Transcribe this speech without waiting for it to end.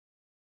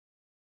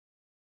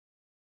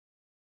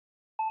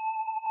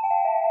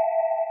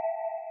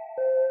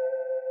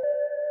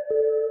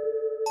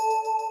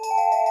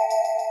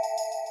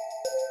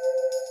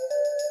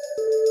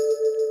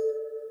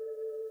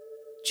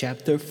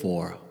Chapter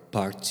 4,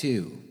 Part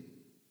 2,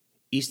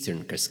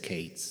 Eastern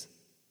Cascades,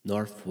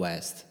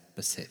 Northwest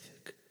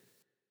Pacific.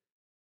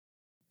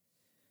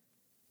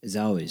 As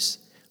always,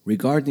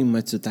 regarding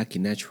matsutake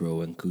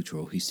natural and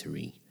cultural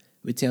history,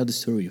 we tell the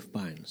story of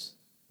pines.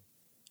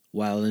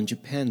 While in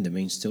Japan the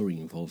main story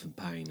involving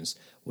pines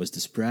was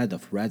the spread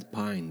of red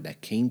pine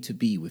that came to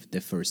be with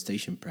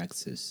deforestation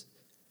practices.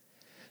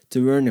 To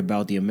learn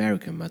about the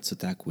American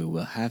matsutake, we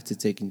will have to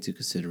take into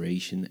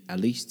consideration at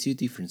least two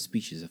different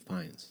species of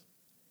pines.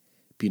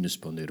 Pinus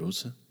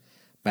ponderosa,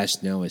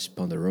 best known as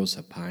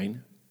ponderosa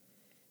pine,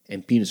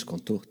 and Pinus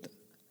contorta,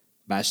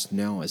 best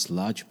known as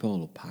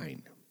lodgepole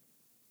pine.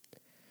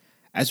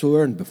 As we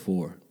learned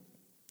before,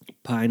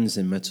 pines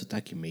and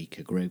matsutake make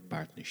a great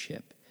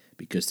partnership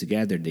because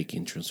together they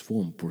can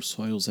transform poor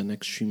soils and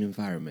extreme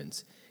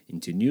environments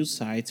into new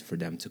sites for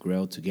them to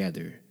grow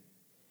together.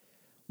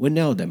 We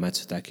know that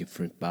matsutake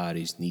fruit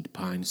bodies need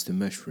pines to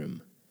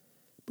mushroom,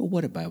 but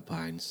what about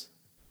pines?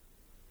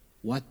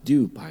 What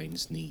do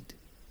pines need?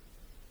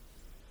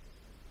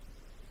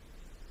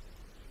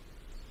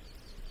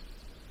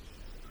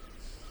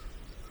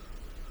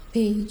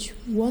 Page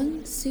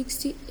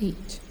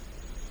 168.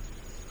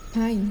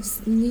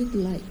 Pines need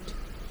light.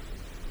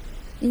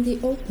 In the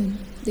open,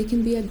 they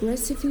can be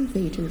aggressive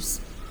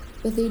invaders,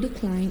 but they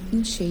decline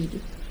in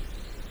shade.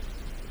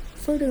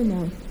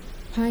 Furthermore,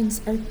 pines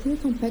are poor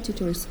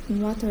competitors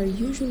in what are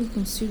usually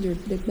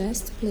considered the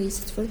best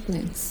places for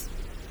plants.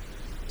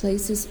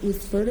 Places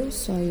with fertile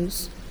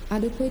soils,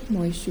 adequate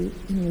moisture,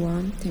 and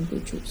warm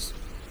temperatures.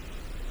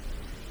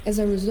 As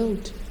a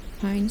result,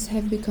 pines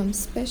have become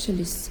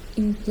specialists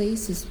in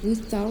places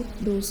without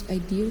those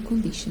ideal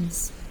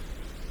conditions.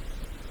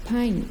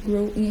 Pine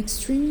grow in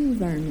extreme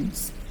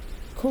environments,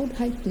 cold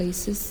high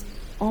places,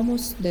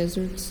 almost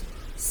deserts,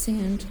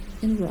 sand,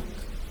 and rock.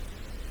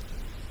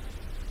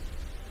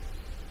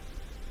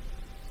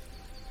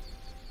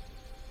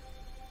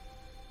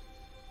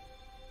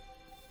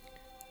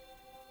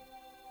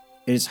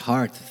 It is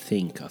hard to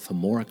think of a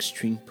more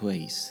extreme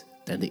place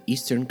than the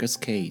Eastern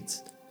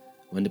Cascades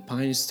when the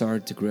pines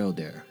started to grow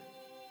there.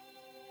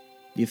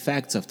 The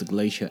effects of the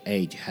glacial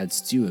age had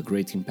still a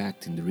great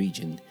impact in the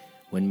region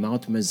when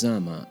Mount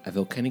Mazama, a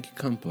volcanic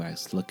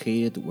complex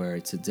located where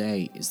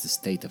today is the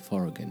state of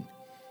Oregon,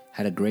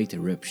 had a great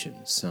eruption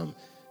some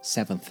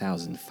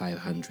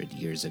 7,500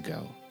 years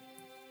ago.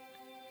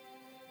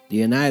 The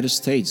United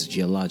States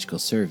Geological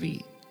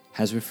Survey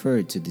has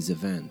referred to this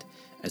event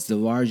as the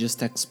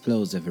largest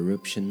explosive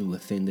eruption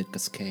within the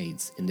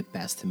Cascades in the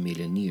past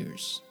million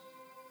years.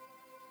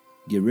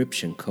 The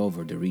eruption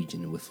covered the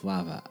region with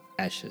lava,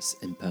 ashes,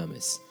 and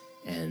pumice,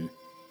 and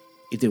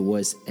if there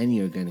was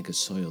any organic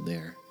soil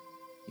there,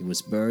 it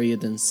was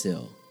buried and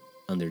sealed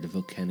under the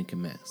volcanic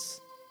mass.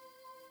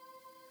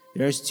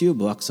 There are still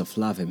blocks of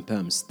lava and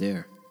pumice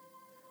there,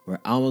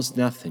 where almost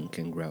nothing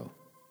can grow.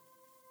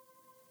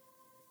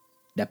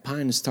 That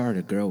pine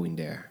started growing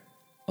there,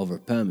 over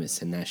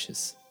pumice and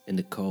ashes, in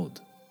the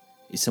cold,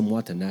 is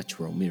somewhat a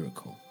natural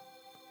miracle.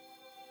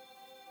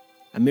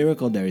 A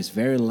miracle that is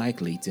very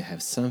likely to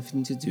have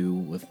something to do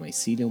with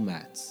mycelial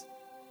mats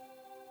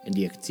and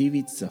the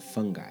activities of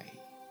fungi.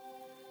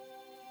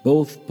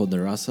 Both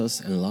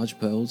ponderosas and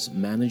lodgepoles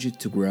managed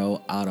to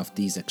grow out of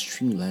this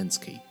extreme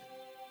landscape,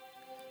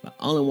 but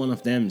only one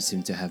of them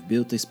seemed to have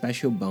built a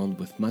special bond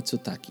with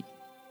matsutake.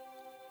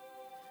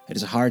 It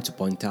is hard to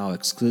point out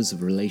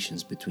exclusive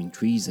relations between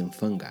trees and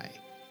fungi,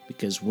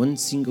 because one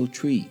single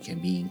tree can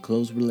be in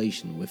close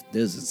relation with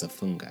dozens of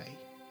fungi.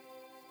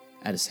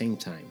 At the same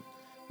time,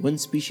 one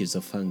species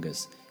of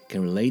fungus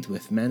can relate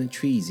with many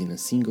trees in a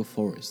single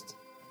forest.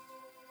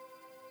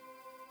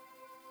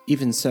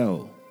 Even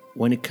so,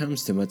 when it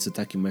comes to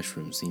matsutake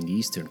mushrooms in the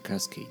Eastern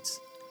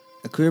Cascades,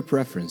 a clear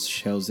preference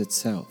shows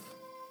itself,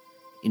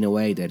 in a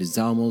way that is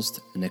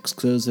almost an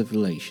exclusive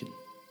relation.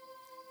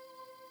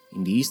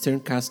 In the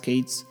Eastern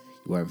Cascades,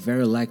 you are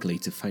very likely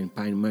to find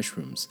pine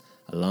mushrooms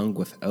along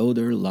with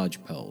older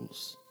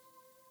lodgepoles.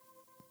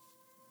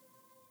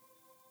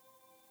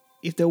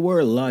 If there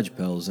were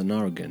lodgepoles in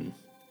Oregon,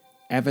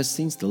 ever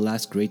since the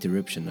last great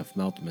eruption of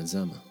Mount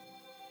Mazama,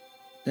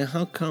 then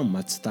how come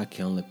matsutake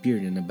only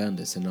appeared in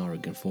abundance in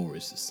Oregon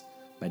forests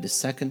by the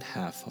second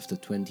half of the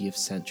 20th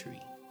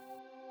century?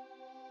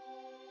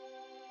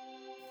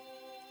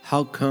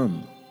 How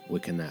come, we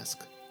can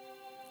ask,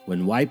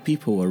 when white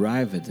people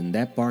arrived in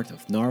that part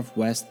of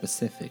Northwest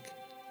Pacific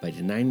by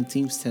the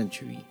 19th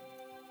century,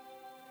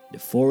 the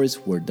forests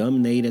were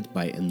dominated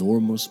by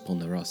enormous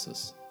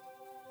ponderosas?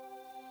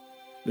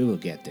 We will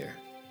get there.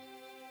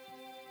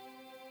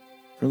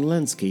 From a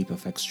landscape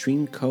of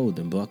extreme cold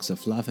and blocks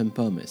of lava and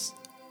pumice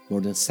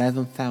more than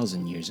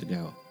 7,000 years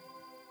ago,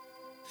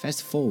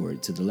 fast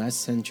forward to the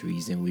last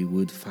centuries and we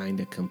would find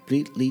a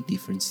completely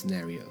different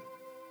scenario.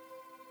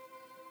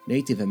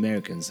 Native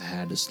Americans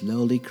had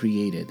slowly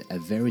created a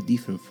very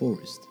different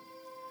forest,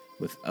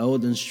 with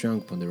old and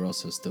strong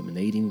ponderosas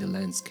dominating the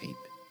landscape.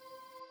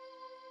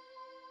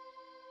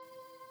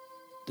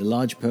 The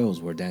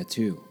lodgepoles were there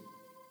too,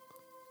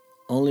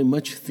 only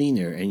much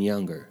thinner and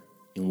younger,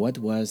 in what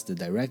was the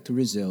direct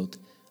result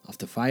of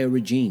the fire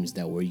regimes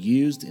that were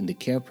used in the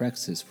care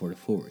practices for the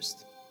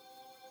forest.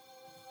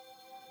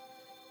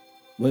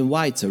 When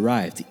whites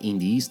arrived in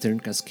the Eastern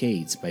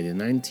Cascades by the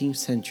 19th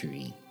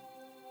century,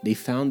 they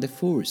found the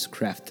forest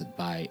crafted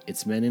by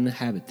its many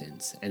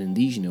inhabitants and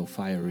indigenous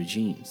fire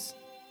regimes,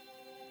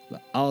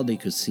 but all they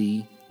could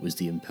see was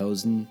the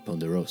imposing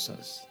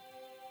ponderosas.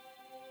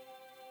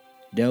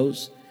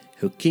 Those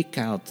who kick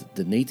out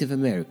the Native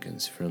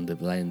Americans from the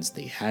lands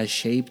they had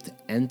shaped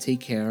and take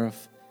care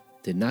of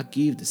did not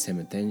give the same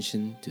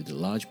attention to the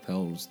lodge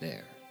poles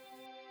there.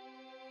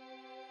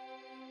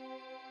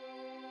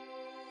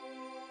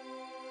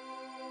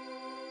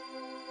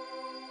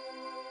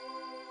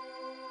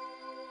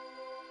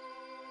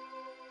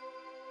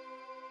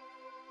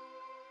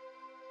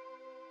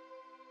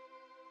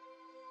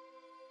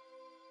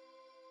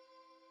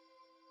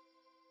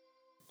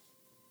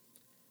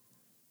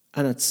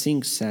 Anat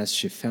Singh says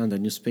she found a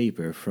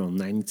newspaper from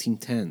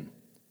 1910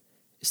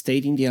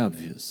 stating the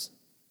obvious: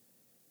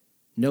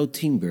 no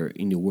timber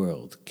in the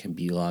world can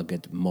be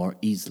logged more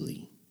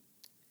easily.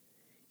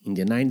 In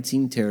the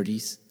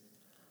 1930s,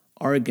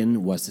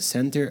 Oregon was the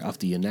center of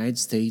the United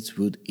States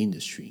wood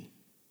industry.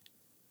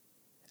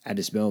 At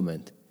this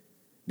moment,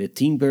 the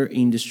timber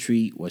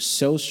industry was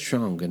so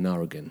strong in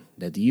Oregon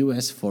that the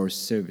U.S.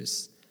 Forest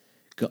Service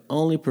could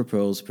only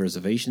propose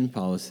preservation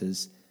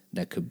policies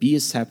that could be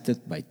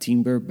accepted by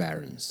timber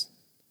barons.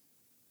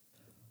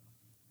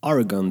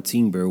 Oregon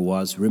timber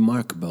was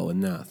remarkable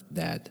enough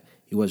that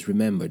it was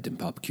remembered in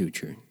pop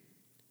culture.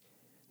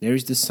 There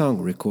is the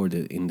song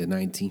recorded in the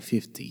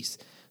 1950s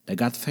that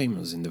got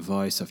famous in the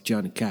voice of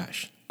Johnny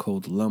Cash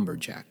called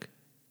Lumberjack.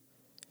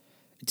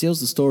 It tells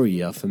the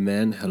story of a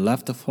man who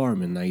left a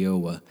farm in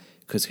Iowa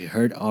because he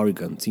heard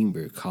Oregon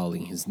timber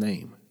calling his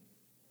name.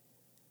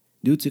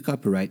 Due to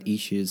copyright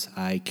issues,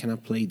 I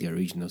cannot play the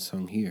original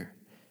song here,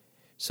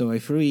 so I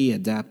freely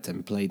adapted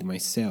and played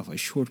myself a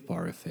short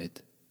part of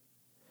it.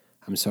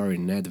 I'm sorry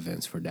in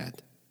advance for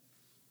that.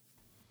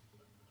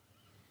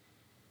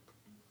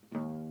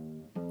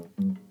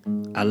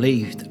 I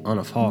lived on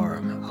a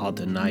farm out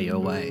in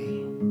Iowa.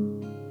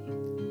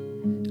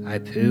 I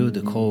pulled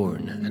the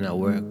corn and I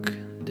worked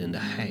in the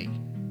hay.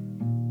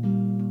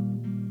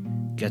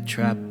 Get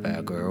trapped by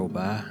a girl,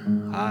 but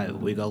I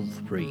wiggled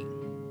free.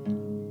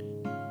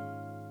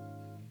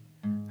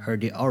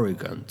 Heard the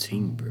Oregon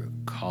timber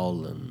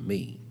calling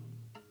me.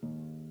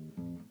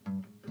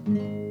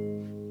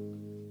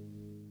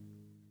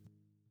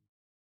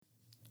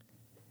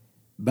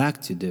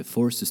 Back to the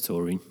forest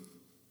story.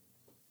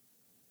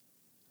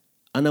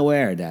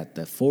 Unaware that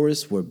the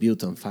forests were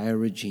built on fire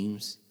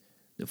regimes,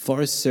 the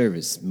Forest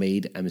Service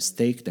made a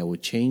mistake that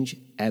would change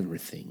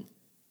everything.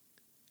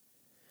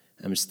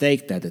 A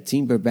mistake that the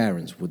timber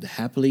barons would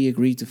happily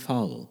agree to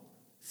follow,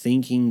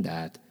 thinking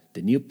that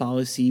the new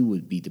policy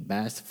would be the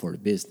best for the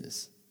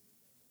business.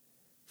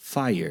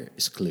 Fire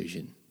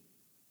exclusion.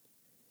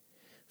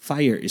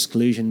 Fire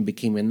exclusion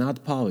became an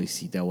odd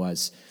policy that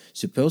was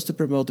supposed to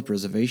promote the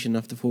preservation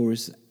of the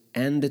forest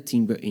and the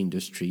timber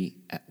industry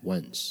at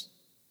once.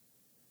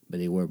 But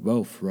they were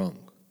both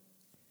wrong.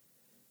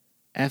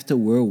 After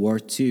World War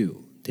II,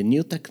 the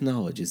new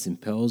technologies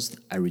imposed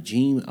a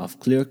regime of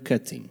clear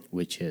cutting,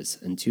 which is,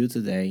 until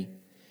today,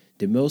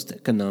 the most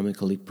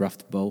economically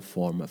profitable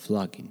form of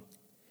logging,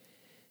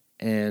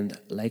 and,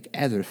 like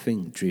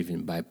everything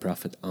driven by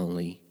profit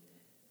only,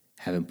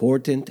 have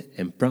important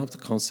and prompt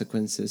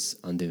consequences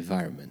on the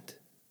environment.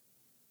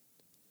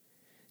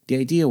 The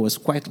idea was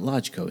quite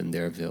logical in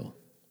their view.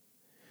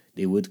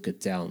 They would cut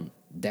down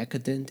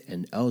decadent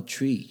and old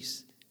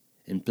trees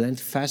and plant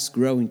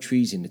fast-growing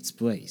trees in its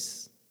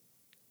place.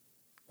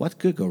 What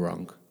could go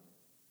wrong?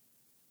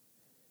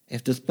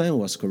 If this plan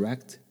was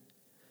correct,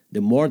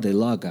 the more they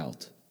log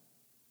out,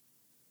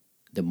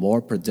 the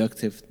more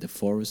productive the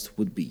forest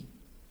would be.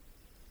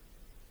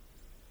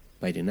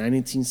 By the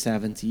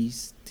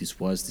 1970s, this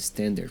was the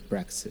standard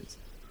practice.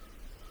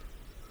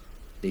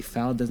 They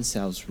found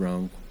themselves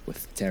wrong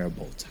with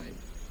terrible time.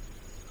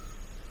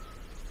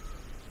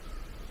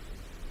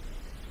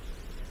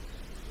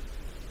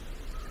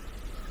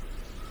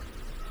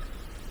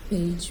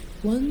 Page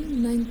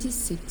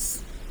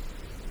 196.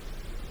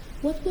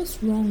 What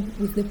was wrong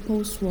with the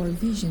post-war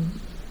vision?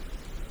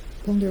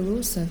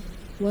 Ponderosa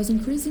was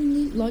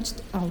increasingly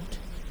lodged out,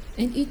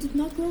 and it did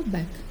not grow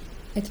back,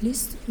 at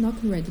least not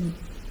readily.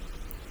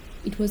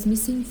 It was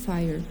missing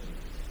fire.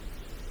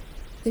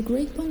 The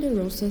great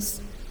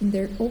ponderosas in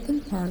their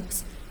open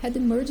parks had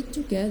emerged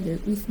together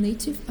with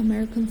Native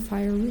American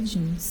fire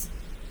regimes,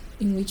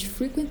 in which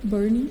frequent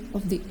burning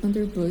of the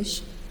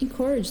underbush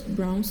encouraged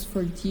browns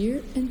for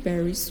deer and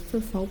berries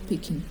for fall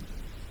picking.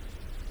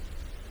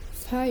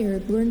 Fire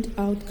burned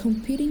out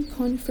competing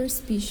conifer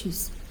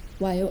species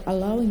while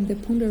allowing the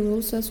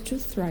ponderosas to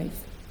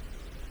thrive.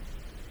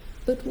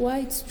 But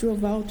whites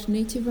drove out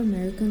Native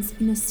Americans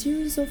in a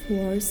series of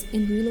wars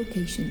and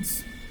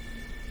relocations.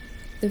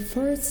 The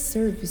Forest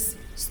Service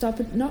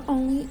stopped not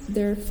only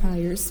their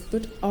fires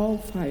but all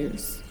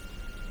fires.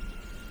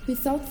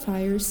 Without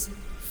fires,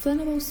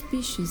 flammable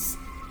species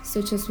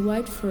such as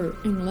white fir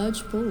and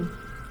lodgepole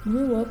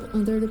grew up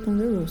under the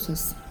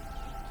ponderosas.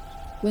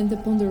 When the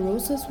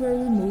ponderosas were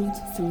removed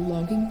through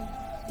logging,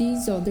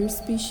 these other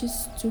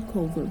species took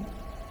over.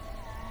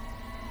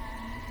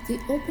 The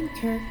open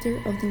character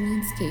of the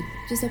landscape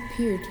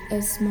disappeared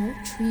as small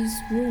trees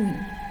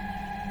ruined.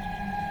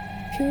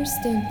 Pure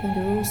stand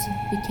ponderosa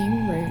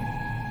became rare.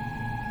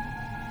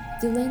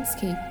 The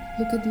landscape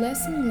looked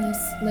less and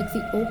less like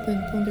the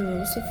open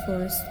ponderosa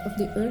forest of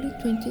the early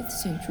 20th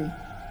century,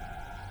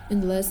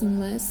 and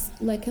less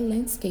like a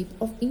landscape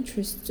of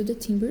interest to the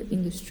timber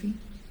industry.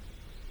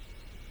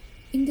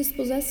 In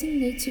dispossessing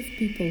native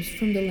peoples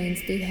from the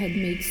lands they had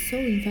made so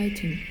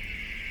inviting,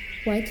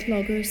 white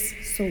loggers,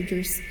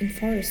 soldiers, and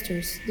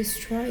foresters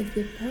destroyed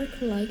the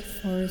park-like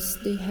forests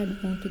they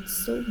had wanted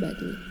so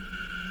badly.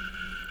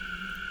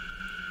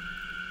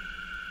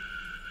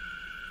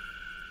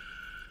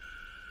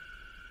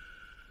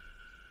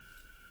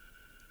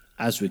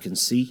 As we can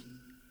see,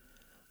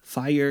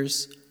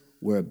 fires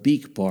were a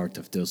big part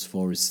of those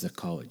forest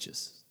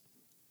ecologies.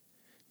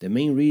 The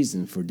main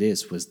reason for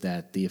this was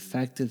that they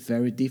affected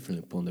very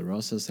differently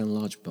ponderosas and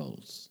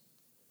lodgepoles.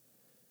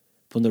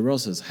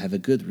 Ponderosas have a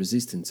good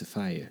resistance to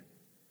fire,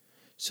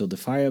 so the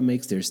fire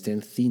makes their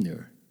stand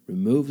thinner,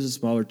 removes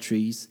smaller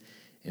trees,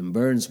 and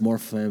burns more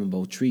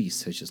flammable trees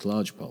such as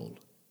lodgepole.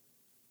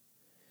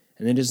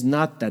 And it is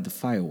not that the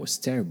fire was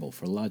terrible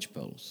for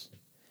lodgepoles,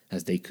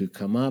 as they could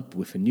come up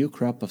with a new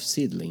crop of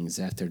seedlings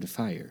after the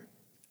fire.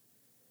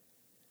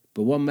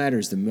 But what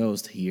matters the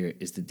most here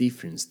is the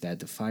difference that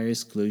the fire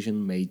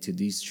exclusion made to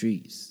these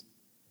trees.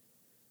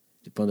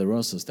 The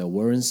ponderosas that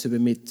weren't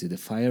submitted to the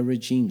fire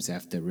regimes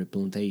after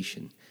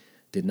replantation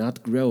did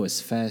not grow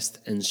as fast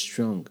and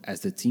strong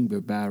as the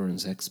timber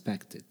barons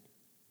expected.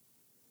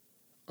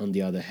 On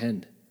the other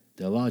hand,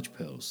 the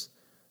lodgepoles,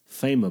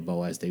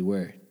 flammable as they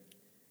were,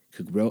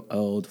 could grow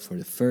old for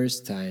the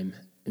first time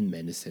in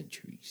many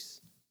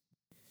centuries.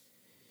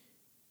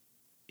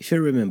 If you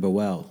remember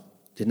well,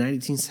 the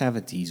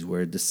 1970s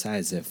were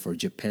decisive for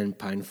Japan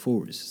pine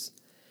forests,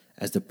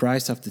 as the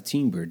price of the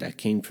timber that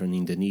came from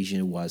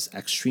Indonesia was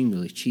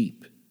extremely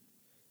cheap.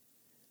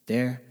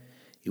 There,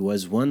 it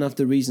was one of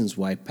the reasons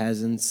why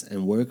peasants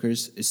and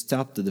workers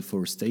stopped the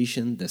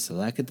deforestation that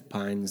selected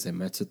pines and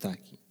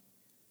matsutake.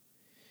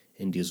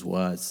 And this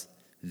was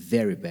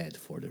very bad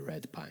for the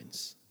red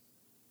pines.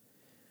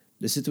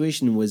 The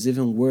situation was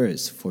even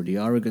worse for the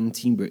Oregon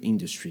timber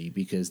industry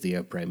because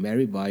their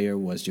primary buyer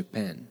was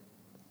Japan.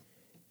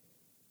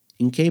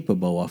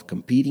 Incapable of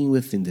competing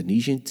with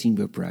Indonesian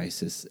timber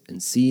prices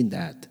and seeing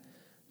that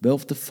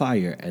both the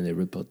fire and the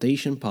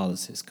replantation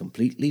policies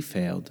completely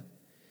failed,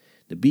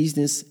 the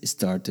business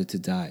started to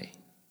die.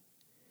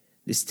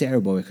 This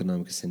terrible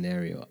economic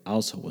scenario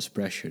also was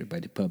pressured by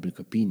the public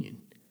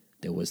opinion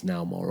that was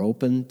now more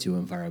open to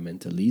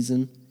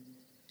environmentalism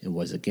and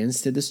was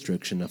against the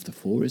destruction of the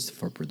forest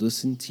for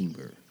producing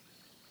timber.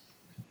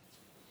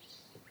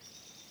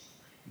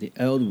 The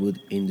old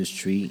wood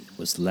industry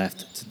was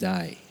left to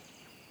die.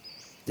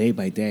 Day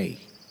by day,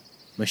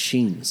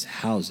 machines,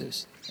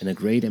 houses, and a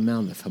great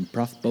amount of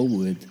unprofitable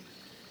wood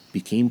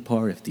became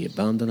part of the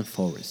abandoned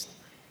forest.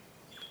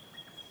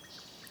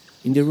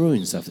 In the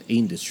ruins of the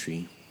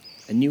industry,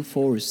 a new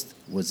forest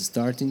was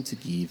starting to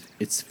give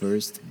its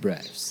first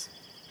breaths.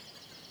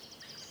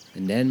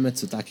 And then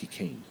matsutake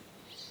came.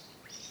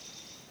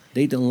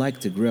 They don't like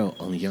to grow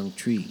on young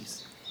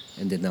trees,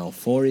 and the now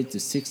 40 to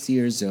 60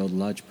 years old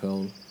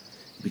lodgepole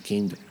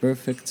became the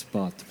perfect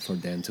spot for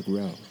them to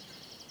grow.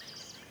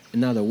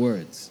 In other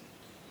words,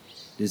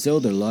 these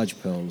older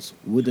lodgepoles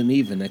wouldn't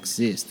even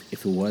exist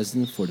if it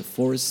wasn't for the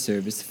Forest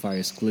Service fire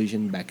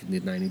exclusion back in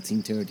the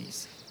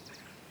 1930s.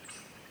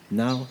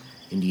 Now,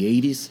 in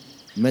the 80s,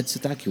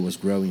 matsutake was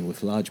growing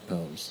with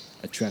lodgepoles,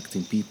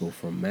 attracting people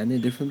from many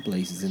different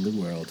places in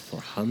the world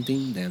for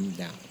hunting them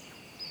down.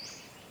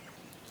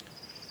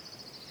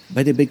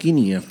 By the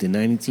beginning of the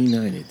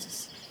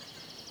 1990s,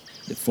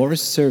 the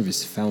Forest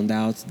Service found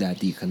out that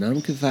the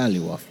economic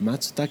value of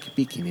matsutake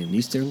picking in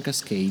Eastern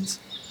Cascades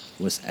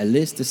was at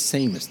least the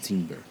same as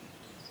timber.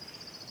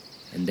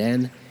 And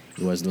then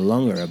it was no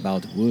longer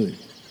about wood,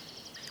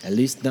 at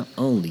least not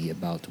only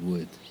about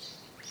wood.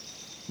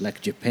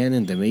 Like Japan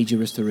and the Meiji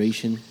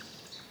Restoration,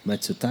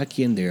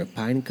 matsutake and their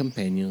pine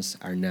companions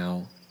are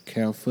now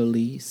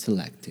carefully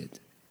selected.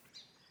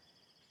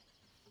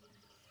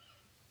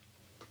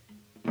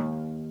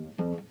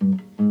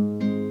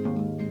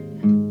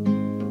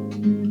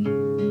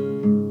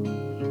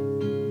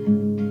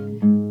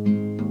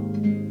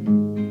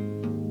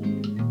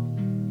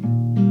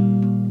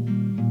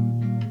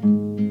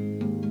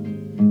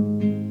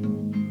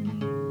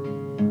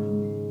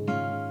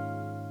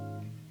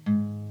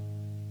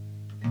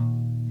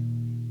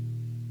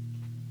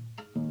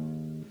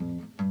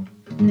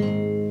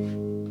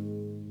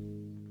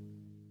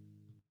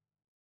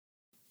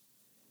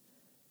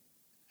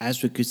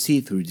 As we could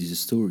see through these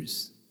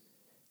stories,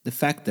 the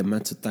fact that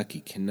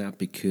matsutake cannot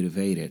be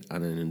cultivated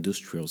on an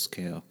industrial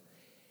scale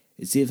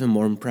is even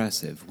more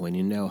impressive when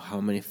you know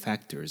how many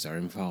factors are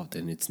involved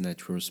in its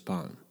natural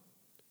spawn.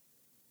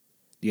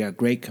 They are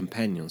great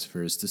companions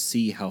for us to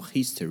see how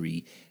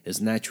history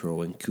is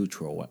natural and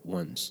cultural at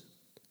once.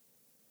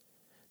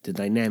 The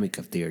dynamic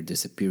of their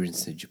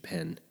disappearance in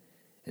Japan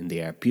and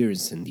their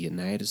appearance in the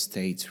United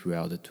States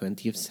throughout the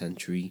 20th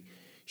century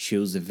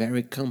shows a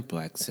very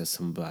complex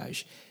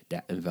assemblage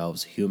that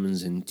involves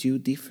humans in two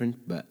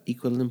different but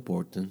equally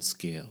important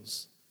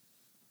scales.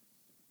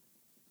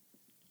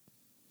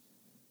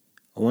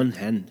 On one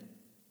hand,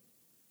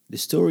 the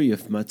story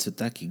of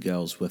Matsutake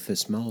goes with a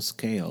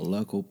small-scale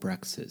local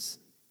praxis.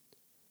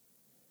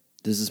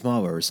 This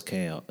smaller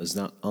scale is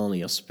not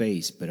only of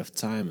space but of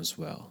time as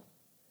well.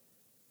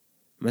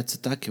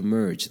 Matsutake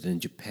emerged in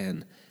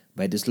Japan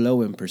by the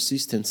slow and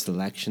persistent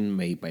selection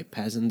made by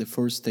peasant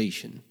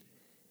deforestation,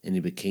 and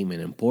it became an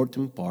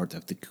important part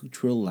of the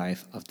cultural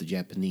life of the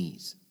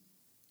Japanese.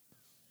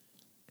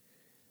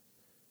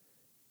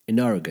 In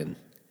Oregon,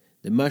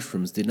 the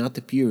mushrooms did not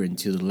appear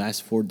until the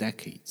last 4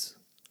 decades,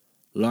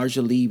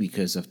 largely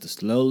because of the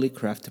slowly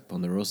crafted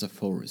ponderosa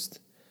forest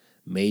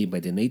made by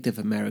the Native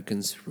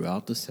Americans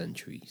throughout the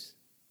centuries.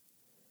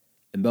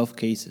 In both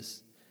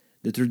cases,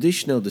 the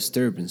traditional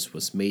disturbance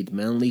was made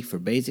mainly for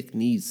basic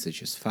needs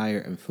such as fire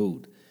and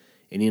food,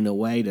 and in a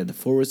way that the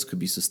forest could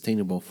be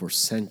sustainable for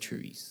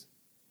centuries.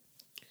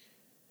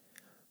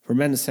 For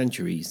many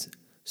centuries,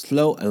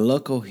 slow and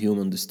local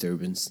human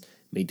disturbance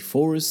made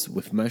forests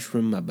with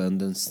mushroom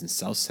abundance in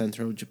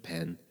south-central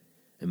Japan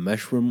and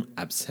mushroom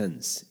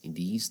absence in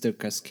the Eastern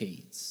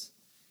Cascades.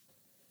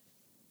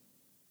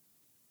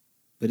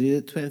 But in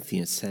the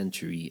 20th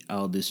century,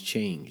 all this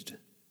changed.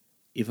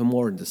 Even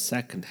more in the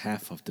second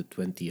half of the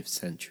 20th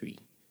century,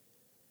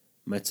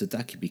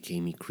 matsutake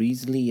became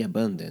increasingly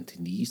abundant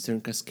in the Eastern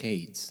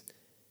Cascades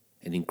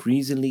and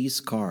increasingly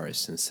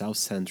scarce in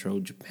south-central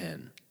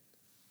Japan.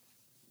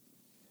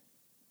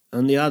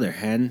 On the other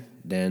hand,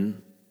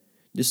 then,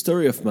 the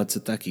story of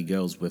matsutake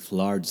goes with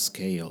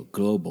large-scale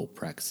global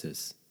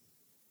praxis.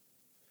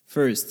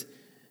 First,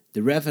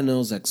 the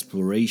revenue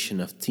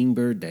exploration of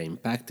timber that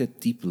impacted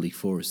deeply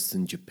forests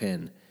in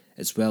Japan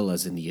as well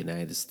as in the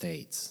United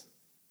States.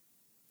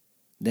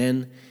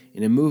 Then,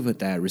 in a movement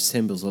that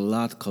resembles a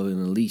lot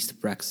colonialist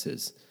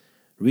praxis,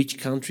 rich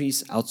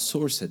countries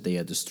outsourced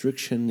their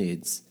destruction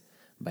needs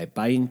by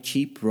buying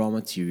cheap raw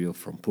material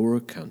from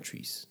poorer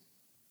countries.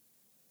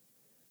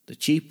 The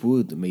cheap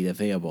wood made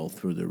available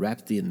through the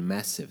rapid and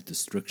massive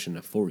destruction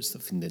of forests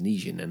of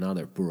Indonesia and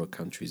other poorer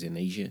countries in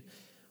Asia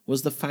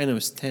was the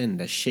final stand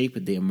that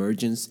shaped the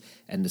emergence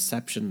and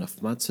deception of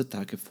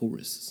matsutake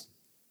forests.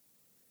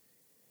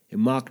 It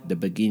marked the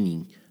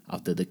beginning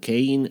of the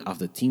decaying of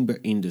the timber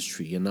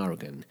industry in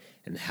Oregon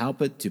and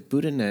helped to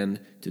put an end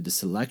to the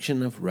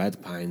selection of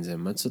red pines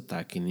and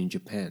matsutake in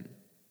Japan.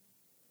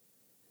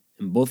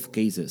 In both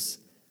cases,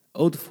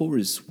 old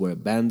forests were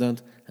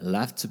abandoned and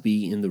left to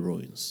be in the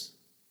ruins.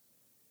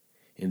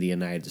 In the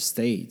United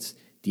States,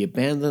 the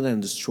abandoned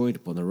and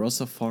destroyed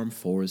ponderosa farm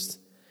forest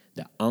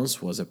that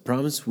once was a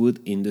promised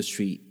wood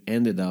industry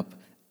ended up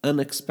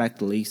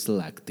unexpectedly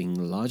selecting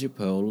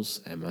lodgepoles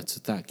and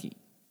matsutake.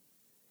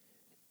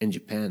 In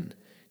Japan,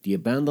 the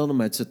abandoned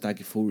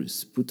matsutake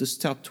forests put a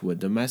stop to a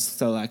domestic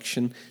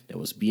selection that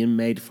was being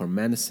made for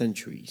many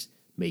centuries,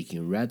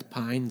 making red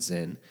pines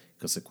and,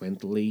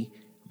 consequently,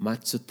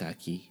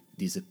 matsutake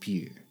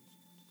disappear.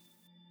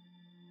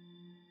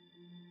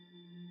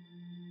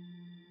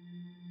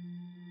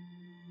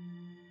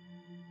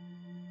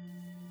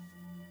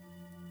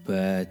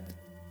 But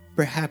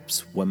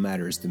perhaps what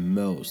matters the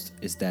most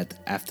is that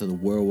after the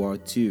World War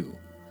II,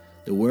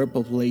 the world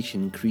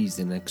population increased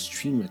in an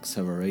extreme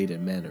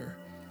accelerated manner,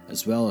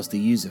 as well as the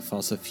use of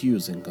fossil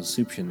fuels and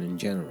consumption in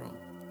general.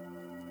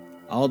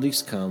 All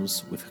this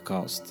comes with a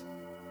cost.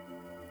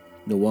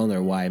 No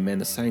wonder why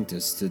many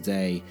scientists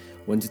today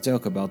want to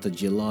talk about the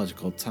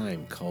geological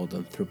time called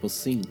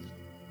Anthropocene.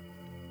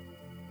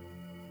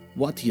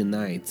 What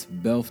unites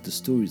both the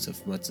stories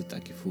of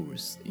matsutake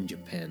forests in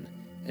Japan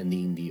and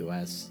in the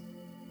US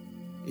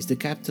is the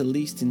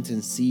capitalist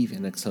intensive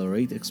and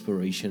accelerated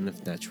exploration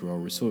of natural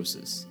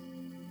resources.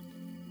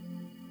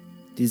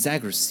 These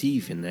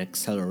aggressive and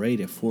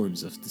accelerated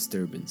forms of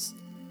disturbance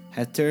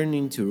had turned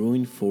into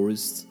ruined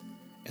forests,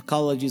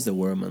 ecologies that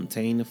were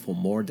maintained for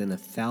more than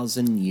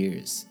 1,000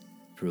 years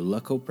through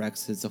local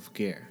practices of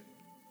care.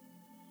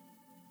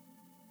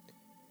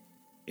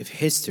 If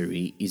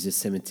history is a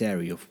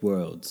cemetery of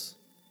worlds,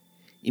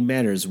 it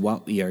matters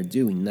what we are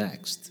doing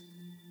next.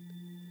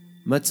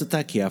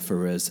 Matsutake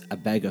offers us a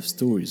bag of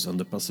stories on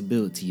the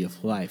possibility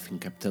of life in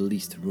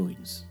capitalist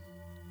ruins.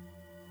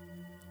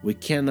 We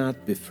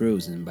cannot be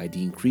frozen by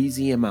the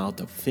increasing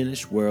amount of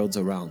finished worlds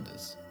around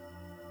us.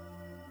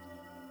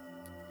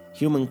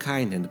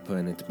 Humankind and the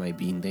planet might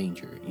be in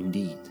danger,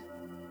 indeed,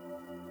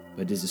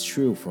 but this is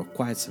true for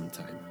quite some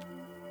time.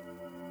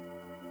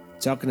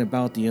 Talking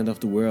about the end of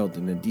the world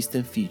in a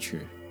distant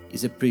future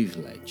is a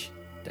privilege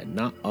that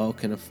not all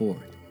can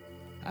afford,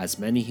 as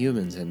many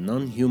humans and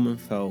non-human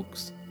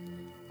folks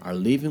are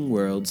living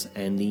worlds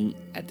ending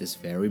at this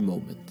very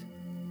moment.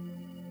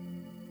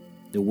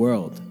 The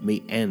world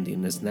may end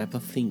in a snap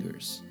of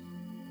fingers,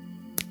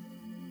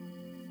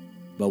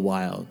 But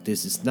while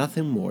this is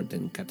nothing more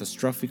than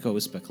catastrophic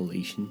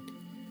speculation,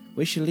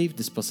 we should leave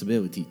this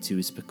possibility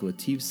to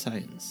speculative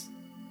science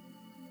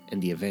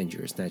and the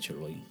Avengers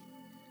naturally.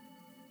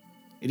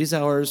 It is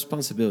our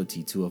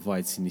responsibility to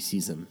avoid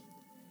cynicism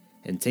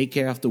and take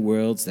care of the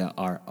worlds that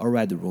are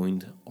already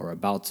ruined or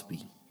about to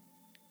be.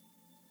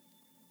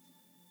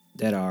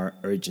 There are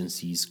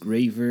urgencies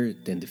graver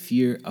than the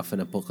fear of an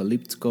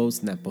apocalyptical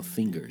snap of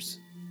fingers.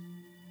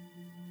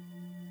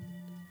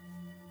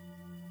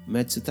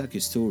 Matsutake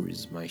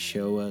stories might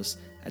show us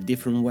a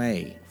different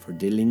way for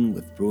dealing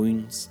with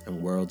ruins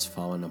and worlds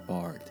falling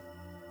apart.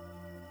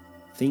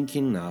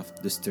 Thinking of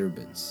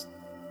disturbance.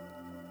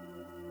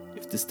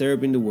 If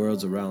disturbing the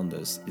worlds around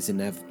us is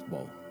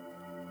inevitable,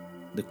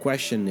 the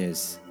question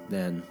is,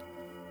 then,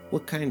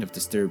 what kind of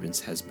disturbance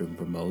has been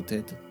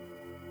promoted?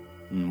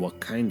 And what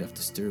kind of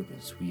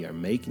disturbance we are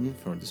making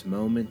from this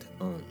moment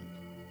on?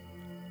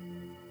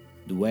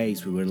 The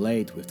ways we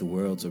relate with the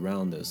worlds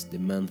around us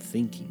demand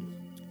thinking.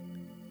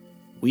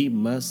 We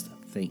must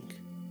think.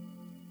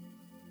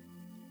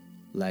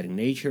 Letting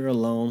nature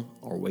alone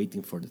or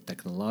waiting for the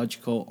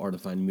technological or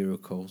divine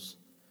miracles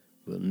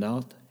will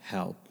not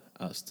help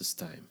us this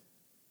time,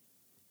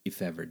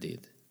 if ever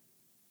did.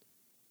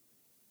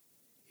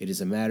 It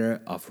is a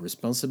matter of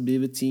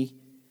responsibility,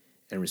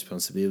 and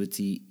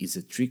responsibility is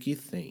a tricky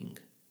thing.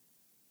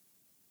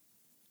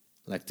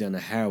 Like Donna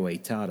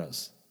Haraway taught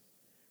us,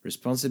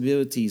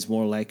 responsibility is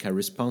more like a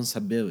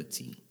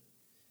responsibility,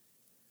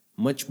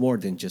 much more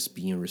than just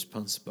being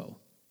responsible,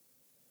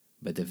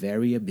 but the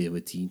very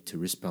ability to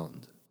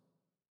respond.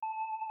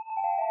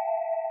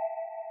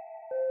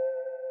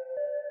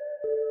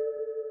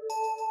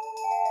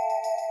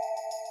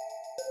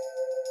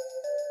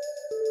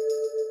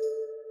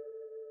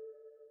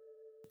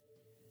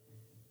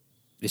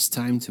 It's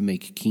time to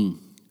make kin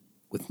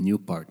with new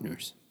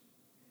partners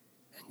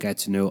and get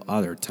to know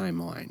other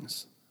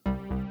timelines.